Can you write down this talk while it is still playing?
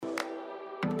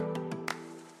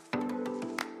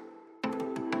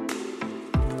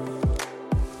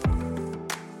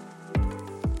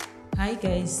Hi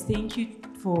guys, thank you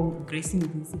for gracing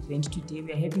this event today.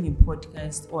 We are having a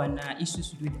podcast on issues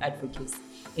to do with advocacy.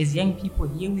 As young people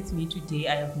here with me today,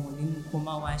 I have Molini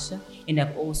Kumawasha and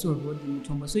I've also Rodney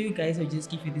Mutombo. So you guys, will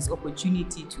just give you this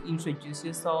opportunity to introduce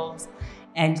yourselves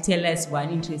and tell us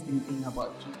one interesting thing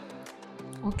about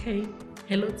you. Okay.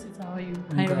 Hello, Tita. How are you?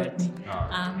 I'm Hi, good. Rodney.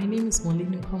 My name is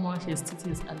Molini Kumawasha, as Tita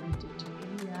has alluded to.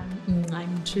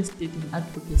 I'm interested in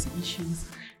advocacy issues.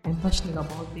 I'm passionate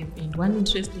about them. And one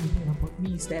interesting thing about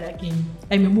me is that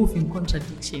I'm a moving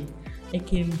contradiction. I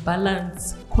can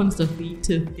balance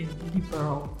conservative and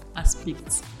liberal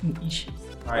aspects in issues.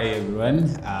 Hi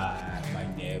everyone, my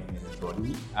name is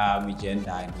Rodney. I'm a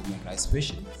gender and women rights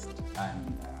specialist,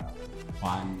 and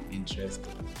one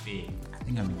interesting thing, I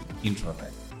think I'm an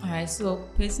introvert. Alright, so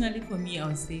personally for me, I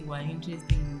would say one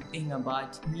interesting thing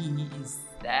about me is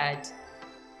that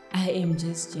I am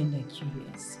just gender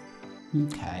curious.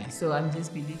 Okay. So I'm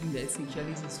just believing that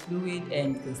sexuality is fluid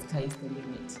and the sky is the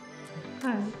limit.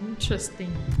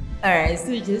 Interesting. Alright,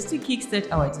 so just to kickstart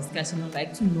our discussion, I'd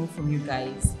like to know from you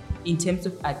guys, in terms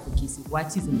of advocacy,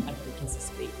 what is an advocacy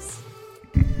space?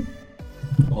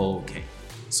 Okay.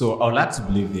 So I would like to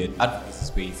believe that advocacy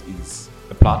space is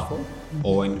a platform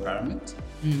or an environment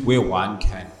where one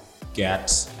can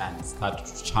get and start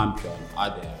to champion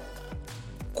other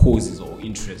causes or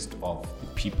interests of the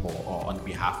people or on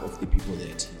behalf of the people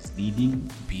that he's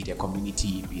leading, be it a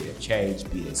community, be it a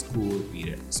church, be it a school, be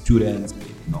it students, be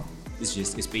it, it's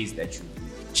just a space that you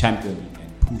championing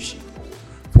and pushing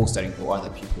or fostering for other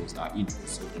people's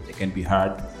interests so that they can be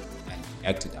heard and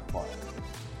acted upon.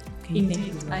 Okay,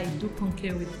 Indeed, I do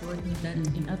concur with Rodney that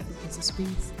in advocacy space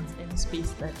is any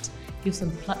space that gives a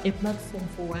platform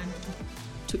for one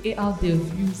to air out their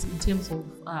views in terms of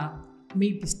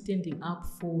maybe standing up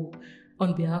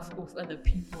on behalf of other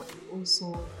people and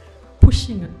also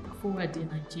pushing forward an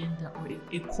agenda or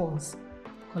a cause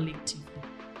collectively.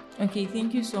 Okay,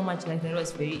 thank you so much, guys. That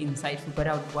was very insightful, but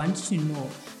I would want to know.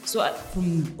 So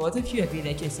from both of you, I feel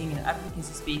that you're saying an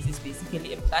advocacy space is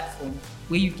basically a platform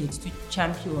where you get to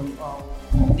champion or,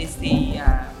 let's say,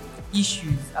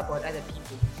 issues about other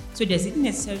people. So does it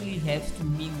necessarily have to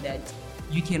mean that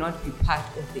you cannot be part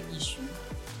of the issue?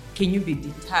 Can you be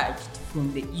detached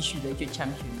from the issue that you're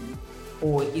championing?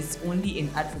 Or is only an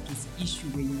advocacy issue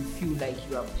when you feel like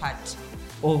you are part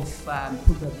of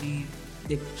probably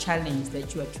the challenge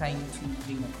that you are trying to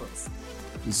bring across?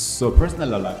 So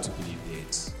personally, I like to believe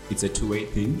that it's a two-way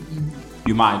thing.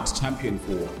 You might champion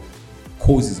for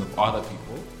causes of other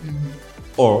people,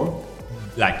 or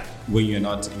like when you're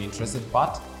not an interested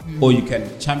part, or you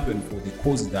can champion for the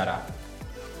causes that are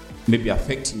maybe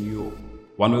affecting you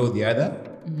one way or the other,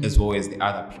 as well as the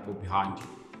other people behind you.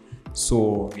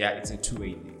 So yeah, it's a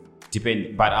two-way thing.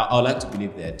 Depending, but I like to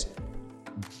believe that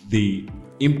the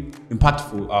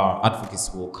impactful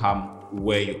advocacy will come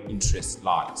where your interest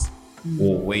lies,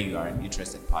 or where you are an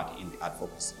interested party in the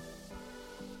advocacy.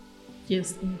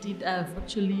 Yes, indeed. I've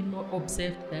actually not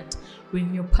observed that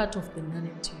when you're part of the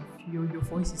narrative, your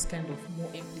voice is kind of more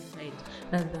amplified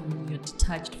rather than when you're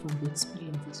detached from the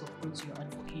experiences of those you're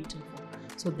advocating for.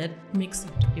 So that makes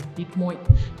it a bit more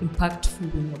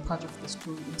impactful when you're part of the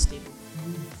story instead of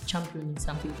you championing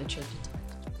something that you're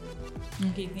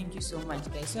detached. Okay, thank you so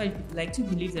much, guys. So I'd like to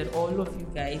believe that all of you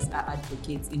guys are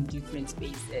advocates in different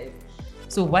spaces.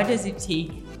 So what does it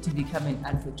take to become an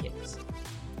advocate?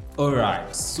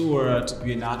 Alright, so to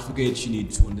be an advocate, you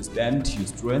need to understand your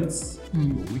strengths,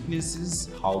 your weaknesses,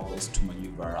 how best to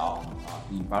maneuver around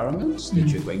the environment that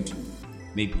you're going to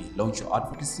maybe launch your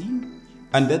advocacy.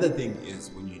 And the other thing is,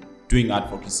 when you're doing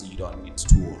advocacy, you don't need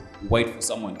to wait for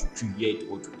someone to create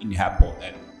or to inhabit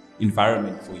an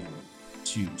environment for you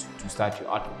to start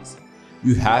your advocacy.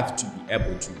 You have to be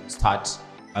able to start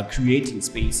creating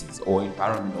spaces or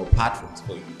environment or platforms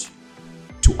for you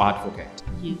to advocate.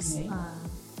 Yes. Okay.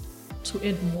 To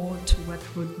add more to what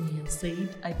Rodney has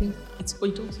said, I think it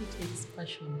also takes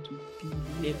passion to be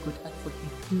really a good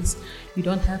advocate, because you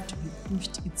don't have to be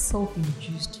pushed, it's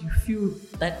self-induced. You feel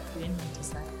that when you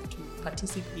decide to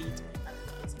participate in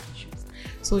advocacy issues.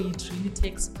 So it really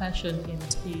takes passion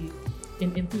and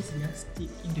an enthusiastic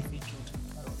individual to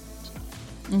be part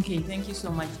of it. Okay, thank you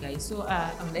so much, guys. So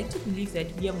I would like to believe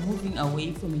that we are moving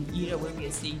away from an era where we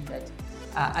are saying that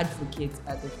advocates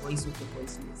are the voice of the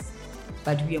voiceless.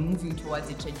 But we are moving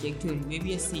towards a trajectory where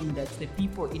we are saying that the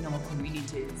people in our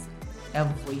communities have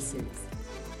voices.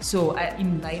 So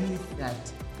in line with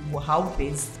that, how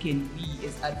best can we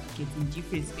as advocates in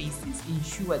different spaces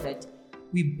ensure that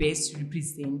we best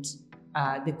represent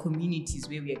the communities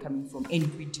where we are coming from,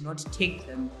 and we do not take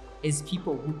them as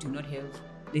people who do not have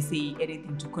let's say,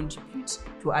 anything to contribute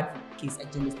to advocacy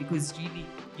agendas? Because really,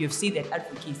 you've said that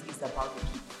advocacy is about the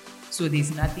people. So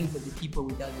there's nothing for the people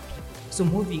without the people. So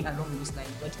moving along those lines,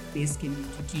 what best can we do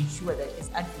to ensure that as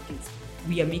advocates,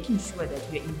 we are making sure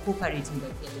that we are incorporating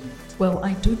that element? Well,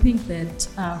 I do think that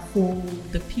for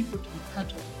the people to be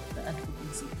part of the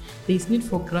advocacy, there is need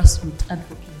for grassroots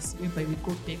advocacy, whereby we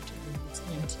go back to the roots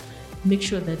and make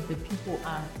sure that the people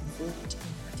are involved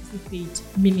and participate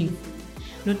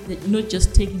meaningfully, not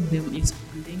just taking them as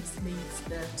blank slates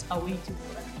that are waiting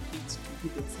for advocates to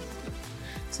do the same.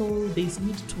 So there's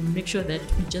need to make sure that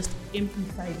we just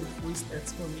amplify the voice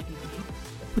that's already there,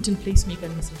 put in place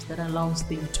mechanisms that allows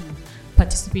them to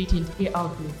participate and air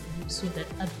out their views so that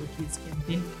advocates can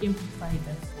then amplify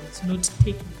that voice, not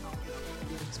taking out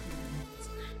their experience.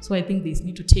 So I think there's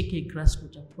need to take a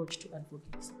grassroots approach to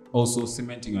advocacy. Also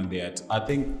cementing on that, I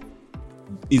think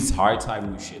it's high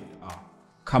time we should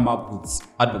come up with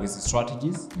advocacy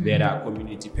strategies that are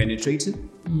community penetrated.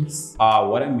 Yes.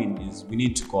 What I mean is we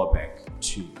need to go back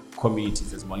to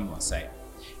communities, as Molly was saying,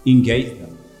 engage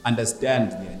them,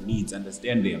 understand their needs,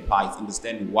 understand their plights,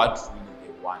 understand what really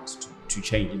they want to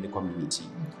change in the community.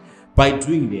 By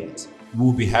doing that,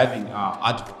 we'll be having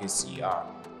advocacy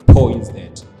points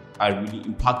that are really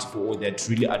impactful or that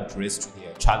really address to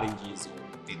their challenges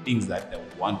or the things that they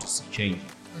want to see changing.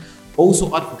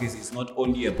 Also, advocacy is not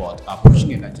only about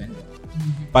pushing an agenda,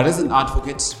 but as an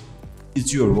advocate,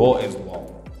 it's your role as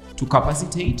well to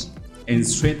capacitate and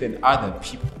strengthen other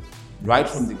people right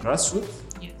from the grassroots,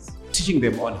 Yes. teaching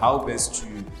them on how best to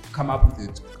come up with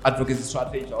an advocacy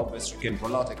strategy, how best you can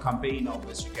roll out a campaign, how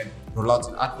best you can roll out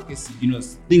an advocacy,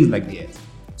 things like that.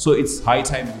 So it's high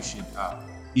time we should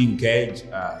engage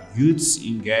youths,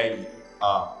 engage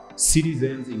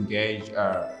citizens, engage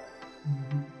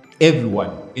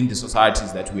everyone in the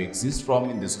societies that we exist from,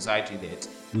 in the society that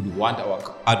we would want our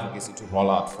advocacy to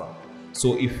roll out from.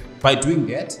 So if by doing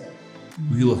that,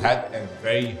 we will have a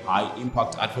very high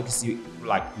impact advocacy,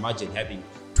 like imagine having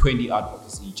 20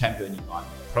 advocacy championing on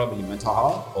probably mental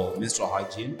health or menstrual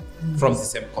hygiene from the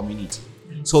same community.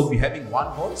 So we're having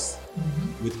one voice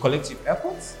with collective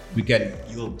efforts, we can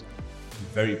yield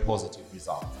very positive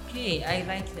results. Okay, I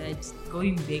like that.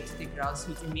 Going back to the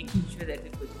grassroots and making sure that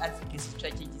we've got advocacy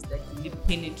strategies that really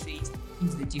penetrate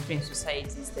into the different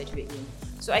societies that we're in.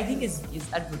 So I think as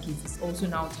advocates, it's also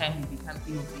now time we become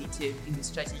innovative in the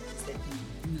strategies that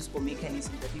we use or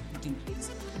mechanisms that we put in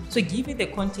place. So given the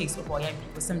context of our young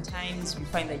people, sometimes we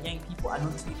find that young people are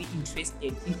not really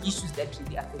interested in issues that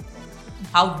really affect them.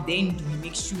 How then do we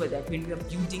make sure that when we are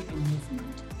building a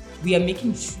movement, we are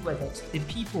making sure that the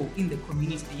people in the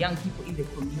community, the young people in the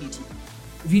community,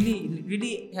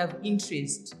 really have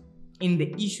interest in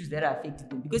the issues that are affecting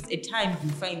them? Because at times you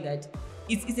find that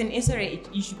it's an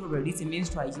SRH issue, probably it's a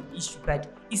menstrual hygiene issue,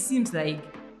 but it seems like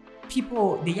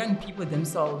the young people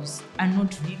themselves are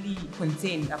not really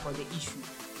concerned about the issue.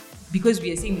 Because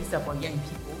we are saying this about young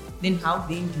people, then how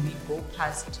then do we go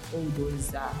past all those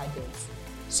hurdles?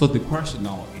 So the question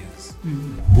now is,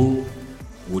 who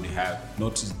would have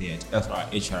noticed that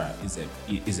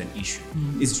SRHR is an issue?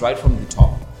 It's right from the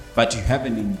top, but you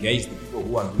haven't engaged the people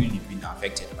who are really being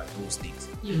affected by those things.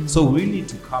 So we need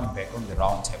to come back on the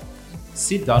round table,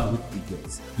 sit down with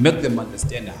leaders, make them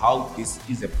understand how this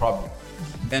is a problem,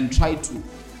 and try to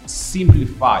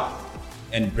simplify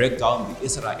and break down the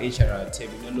SRHR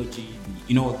terminology,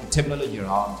 the terminology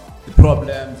around the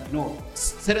problems,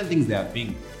 certain things that are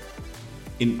being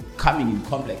coming in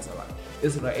complex.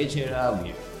 SRHR, we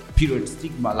have period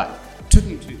stigma, like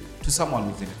talking to someone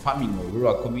who's in a farming or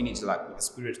rural community, like with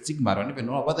a period stigma, I don't even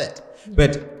know about that.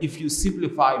 But if you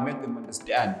simplify, make them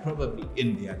understand, probably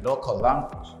in their local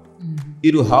language,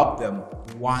 it will help them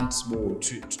want more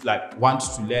want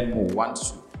to learn more, want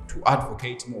to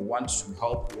advocate more, want to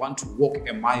help, want to walk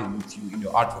a mile with you in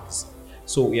your advocacy.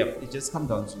 So yeah, it just comes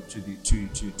down to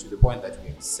the point that we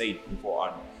have said before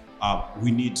on.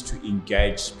 We need to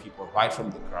engage people right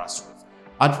from the grassroots.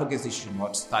 Advocacy should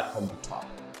not start from the top,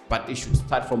 but it should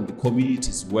start from the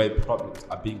communities where problems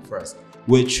are being first,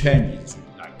 where change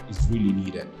is really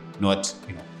needed. Not,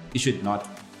 it should not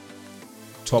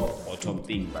top bottom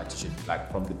thing, but it should be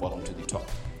from the bottom to the top.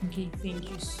 Okay, thank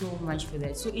you so much for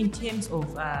that. So in terms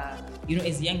of,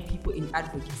 as young people in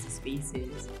advocacy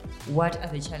spaces, what are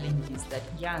the challenges that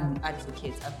young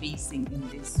advocates are facing in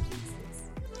these spaces?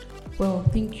 Well,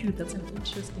 thank you. That's an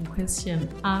interesting question.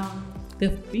 There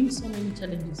have been so many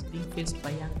challenges being faced by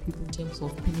young people in terms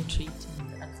of penetrating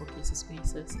the advocacy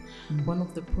spaces. One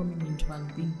of the prominent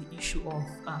ones being the issue of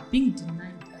being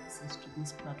denied access to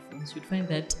these platforms. You'd find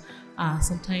that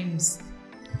sometimes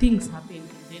things happen and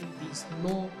then there's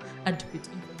no adequate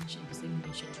information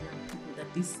dissemination to young people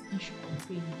that this issue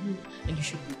concerns you and you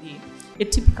should be there. A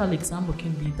typical example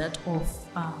can be that of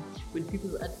when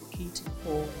people are advocating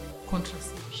for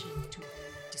contraception to be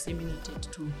disseminated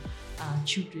to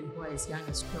children who are as young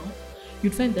as 12.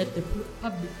 You'd find that the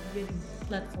public hearing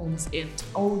platforms and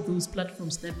all those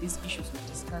platforms that these issues were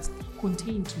discussed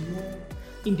contained no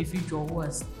individual who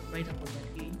was right about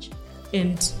that age.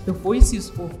 And the voices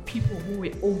of people who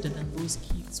were older than those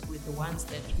kids were the ones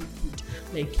that we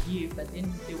could hear, but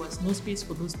then there was no space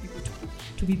for those people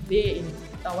to be there and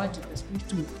awarded the space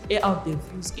to air out their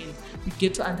views, and we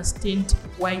get to understand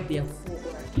why they are for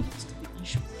or against the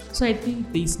issue. So I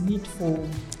think there's need for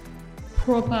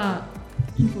proper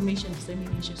information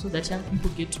dissemination so that young people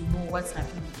get to know what's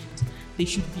happening and they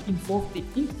should be involved.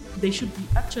 They should be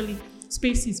actually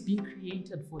spaces being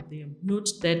created for them, not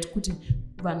that kuti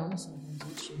vanhu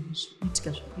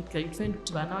vanozonzvoitika zvikuitika. You find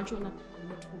kuti vana vachona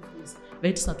not hopeless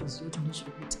vaisatoziva kuti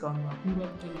ndizviri kuitika, vanhu vakuru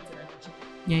vakutonetsera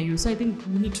nyaya. So I think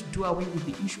we need to do away with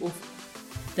the issue of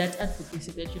that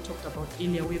advocacy that you talked about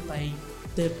earlier, whereby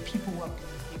the people who are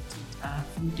being affected are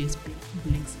viewed as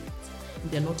blank slates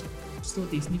and they're not involved. So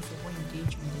there's need for more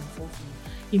engagement and involvement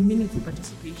in meaningful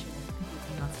participation of people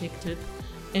being affected.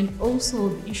 And also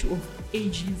the issue of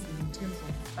ageism in terms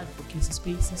of advocacy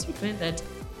spaces. We find that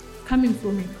coming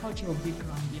from a cultural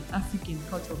background, an African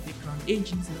cultural background,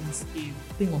 ageism is a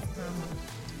thing of paramount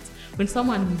importance. When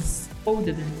someone is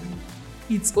older than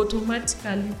you, it's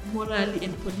automatically morally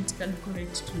and politically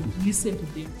correct to listen to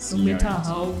them, no matter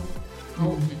how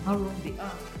wrong they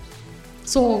are.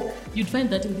 So you'd find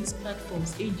that in these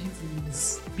platforms, ageism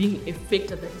is being a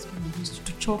factor that is being used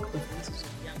to choke the voices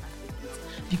of young advocates.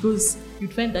 Because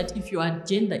you'd find that if your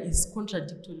agenda is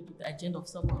contradictory to the agenda of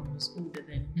someone who's older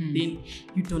than you, then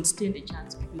you don't stand a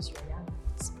chance because you're young.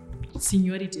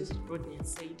 Seniority, as Rodney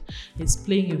has said, is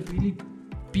playing a really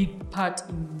big part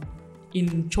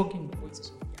in choking the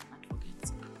voices of young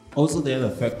advocates. Also, the other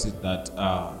fact is that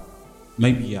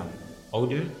maybe I'm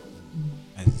older.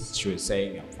 As she was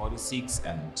saying, I'm 46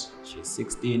 and she's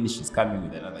 16. She's coming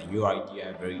with another new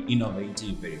idea, very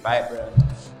innovative, very vibrant.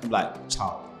 I'm like,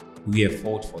 child, we have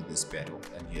fought for this battle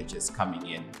and you're just coming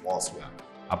in whilst we are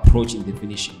approaching the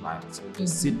finishing line. So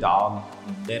just sit down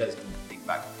and let us do the thing.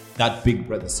 Like that big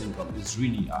brother syndrome is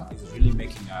really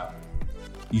making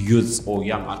youths or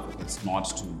young advocates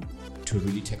not to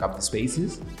really take up the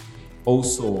spaces.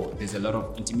 Also, there's a lot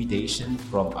of intimidation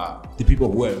from the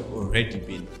people who have already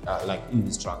been in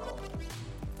the struggle.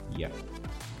 Yeah.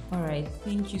 All right,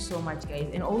 thank you so much, guys.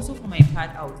 And also for my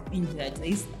part, I would think that there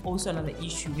is also another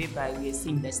issue whereby we are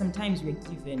seeing that sometimes we are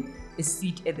given a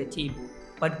seat at the table,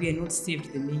 but we are not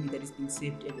served the menu that is being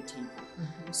served at the table.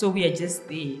 Mm-hmm. So we are just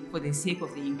there for the sake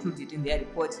of they included in their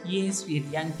report. Yes, we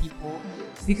have young people,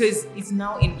 because it's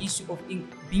now an issue of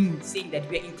saying that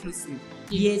we are inclusive.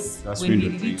 Yes, that's when really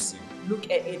we really look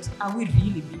at it, are we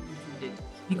really being included?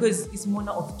 Because it's more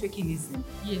now of tokenism.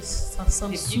 Yes, some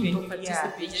sort of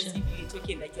participation. They just give you a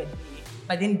token that you are doing,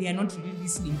 but then they are not really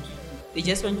listening to you. They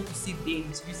just want you to sit there and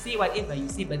you say whatever you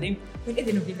say, but then when at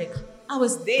the end of the day, like, I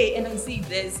was there and I say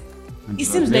this. It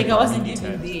seems like I wasn't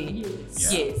even there.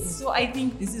 Yes. So I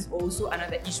think this is also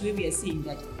another issue where we are saying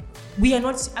that we are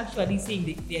not actually saying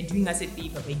that they are doing us a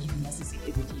favor by giving us a seat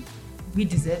at the table. We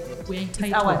deserve it. We're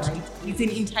entitled. It's our right. It's an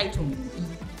entitlement.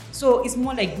 Mm-hmm. So it's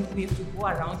more like we have to go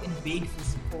around and beg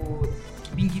for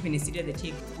being given a seat at the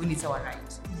table when it's our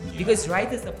right. Yeah. Because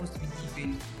right is supposed to be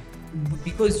given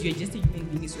because you're just a human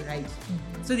being, it's your right.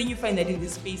 Mm-hmm. So then you find that in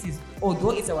these spaces,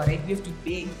 although it's our right, we have to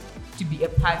beg to be a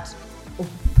part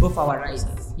of our rights.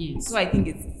 Yes. So I think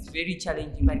it's very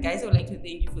challenging. But guys, I would like to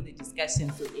thank you for the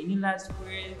discussion. So any last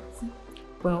words?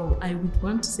 Well, I would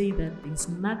want to say that there's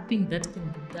nothing that can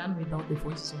be done without the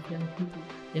voices of young people.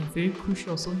 They're very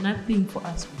crucial. So nothing for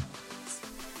us.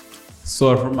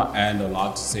 So from my end, I'd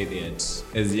like to say that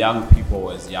as young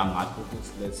people, as young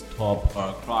advocates, let's stop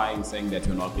crying, saying that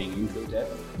you're not being included.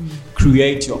 Mm-hmm.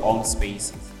 Create your own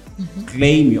spaces. Mm-hmm.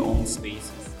 Claim your own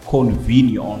spaces. Convene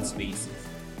your own spaces.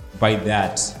 By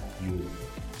that, you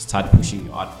start pushing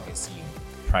your advocacy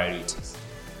priorities.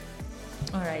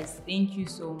 All right. Thank you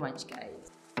so much, guys.